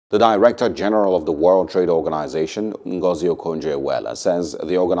The Director General of the World Trade Organization, Ngozi Okonjo-Iweala, says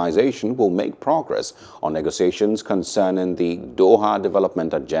the organization will make progress on negotiations concerning the Doha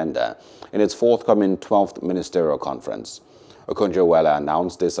Development Agenda in its forthcoming 12th Ministerial Conference. Okonjo-Iweala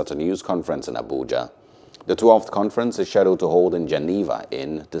announced this at a news conference in Abuja. The 12th conference is scheduled to hold in Geneva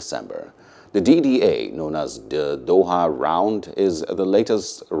in December. The DDA, known as the Doha Round, is the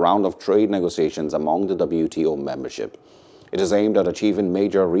latest round of trade negotiations among the WTO membership. It is aimed at achieving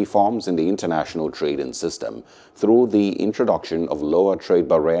major reforms in the international trading system through the introduction of lower trade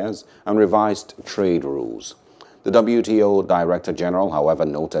barriers and revised trade rules. The WTO Director General, however,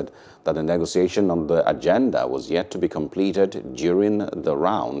 noted that the negotiation on the agenda was yet to be completed during the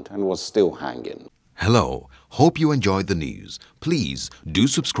round and was still hanging. Hello, hope you enjoyed the news. Please do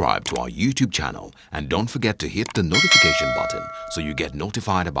subscribe to our YouTube channel and don't forget to hit the notification button so you get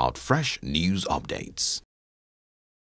notified about fresh news updates.